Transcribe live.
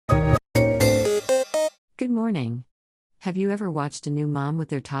Good morning. Have you ever watched a new mom with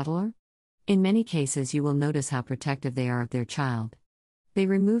their toddler? In many cases, you will notice how protective they are of their child. They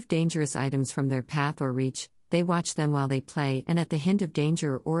remove dangerous items from their path or reach, they watch them while they play, and at the hint of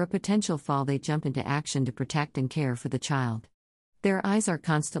danger or a potential fall, they jump into action to protect and care for the child. Their eyes are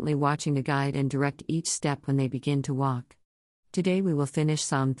constantly watching to guide and direct each step when they begin to walk. Today we will finish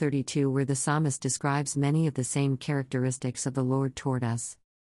Psalm 32, where the psalmist describes many of the same characteristics of the Lord toward us.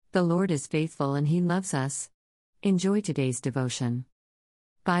 The Lord is faithful and He loves us. Enjoy today's devotion.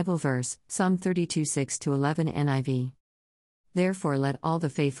 Bible verse, Psalm 32, 6-11 NIV. Therefore let all the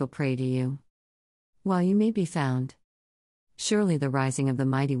faithful pray to you, while you may be found. Surely the rising of the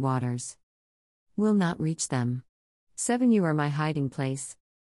mighty waters will not reach them. 7 You are my hiding place.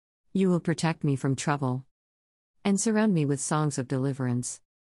 You will protect me from trouble and surround me with songs of deliverance.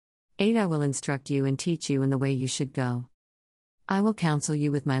 8 I will instruct you and teach you in the way you should go. I will counsel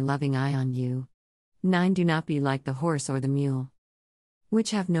you with my loving eye on you. 9 Do not be like the horse or the mule,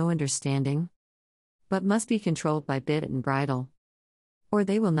 which have no understanding, but must be controlled by bit and bridle, or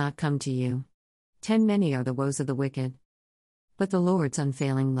they will not come to you. 10 Many are the woes of the wicked, but the Lord's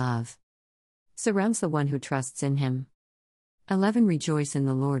unfailing love surrounds the one who trusts in Him. 11 Rejoice in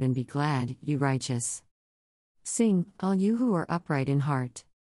the Lord and be glad, you righteous. Sing, all you who are upright in heart.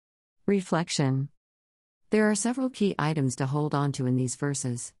 Reflection. There are several key items to hold on to in these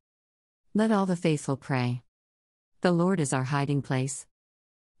verses. Let all the faithful pray. The Lord is our hiding place.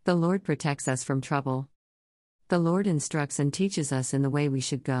 The Lord protects us from trouble. The Lord instructs and teaches us in the way we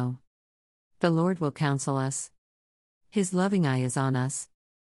should go. The Lord will counsel us. His loving eye is on us.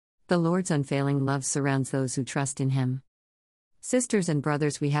 The Lord's unfailing love surrounds those who trust in Him. Sisters and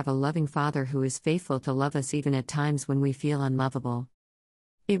brothers, we have a loving Father who is faithful to love us even at times when we feel unlovable.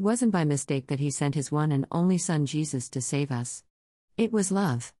 It wasn't by mistake that He sent His one and only Son Jesus to save us. It was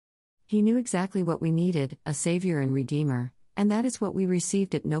love. He knew exactly what we needed, a Savior and Redeemer, and that is what we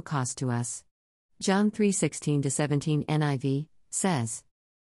received at no cost to us. John 3:16-17 NIV says,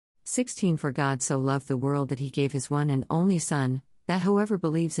 16 For God so loved the world that He gave His one and only Son, that whoever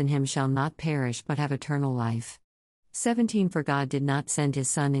believes in Him shall not perish but have eternal life. 17 For God did not send His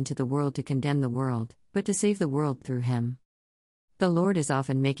Son into the world to condemn the world, but to save the world through Him. The Lord is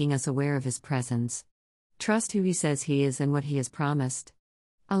often making us aware of His presence. Trust who He says He is and what He has promised.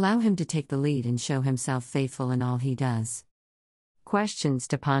 Allow Him to take the lead and show Himself faithful in all He does. Questions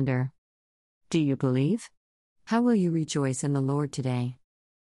to ponder. Do you believe? How will you rejoice in the Lord today?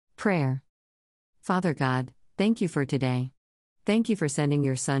 Prayer. Father God, thank you for today. Thank you for sending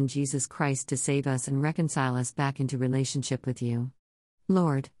your Son Jesus Christ to save us and reconcile us back into relationship with you.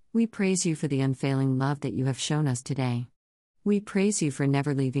 Lord, we praise you for the unfailing love that you have shown us today. We praise you for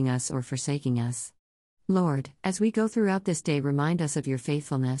never leaving us or forsaking us. Lord, as we go throughout this day, remind us of your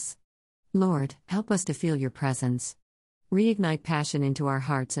faithfulness. Lord, help us to feel your presence. Reignite passion into our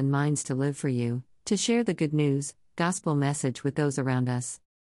hearts and minds to live for you, to share the good news, gospel message with those around us.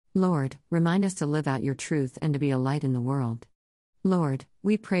 Lord, remind us to live out your truth and to be a light in the world. Lord,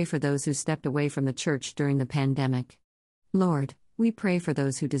 we pray for those who stepped away from the church during the pandemic. Lord, we pray for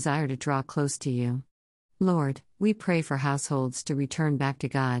those who desire to draw close to you. Lord, we pray for households to return back to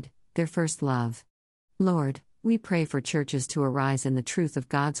God, their first love. Lord, we pray for churches to arise in the truth of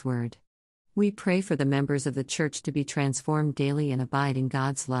God's word. We pray for the members of the church to be transformed daily and abide in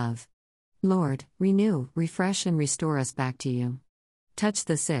God's love. Lord, renew, refresh and restore us back to you. Touch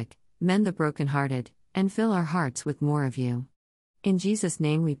the sick, mend the brokenhearted, and fill our hearts with more of you. In Jesus'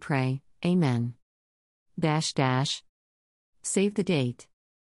 name we pray, Amen. Save the date.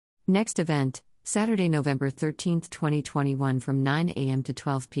 Next event, Saturday, November 13, 2021 from 9 a.m. to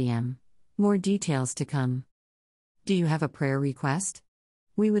 12 p.m. More details to come. Do you have a prayer request?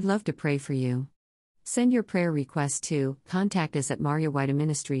 We would love to pray for you. Send your prayer request to contact us at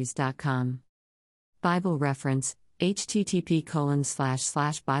mariawhiteministries.com. Bible reference,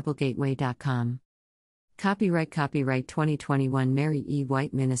 http://biblegateway.com. Copyright 2021 Mary E.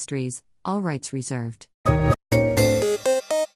 White Ministries, all rights reserved.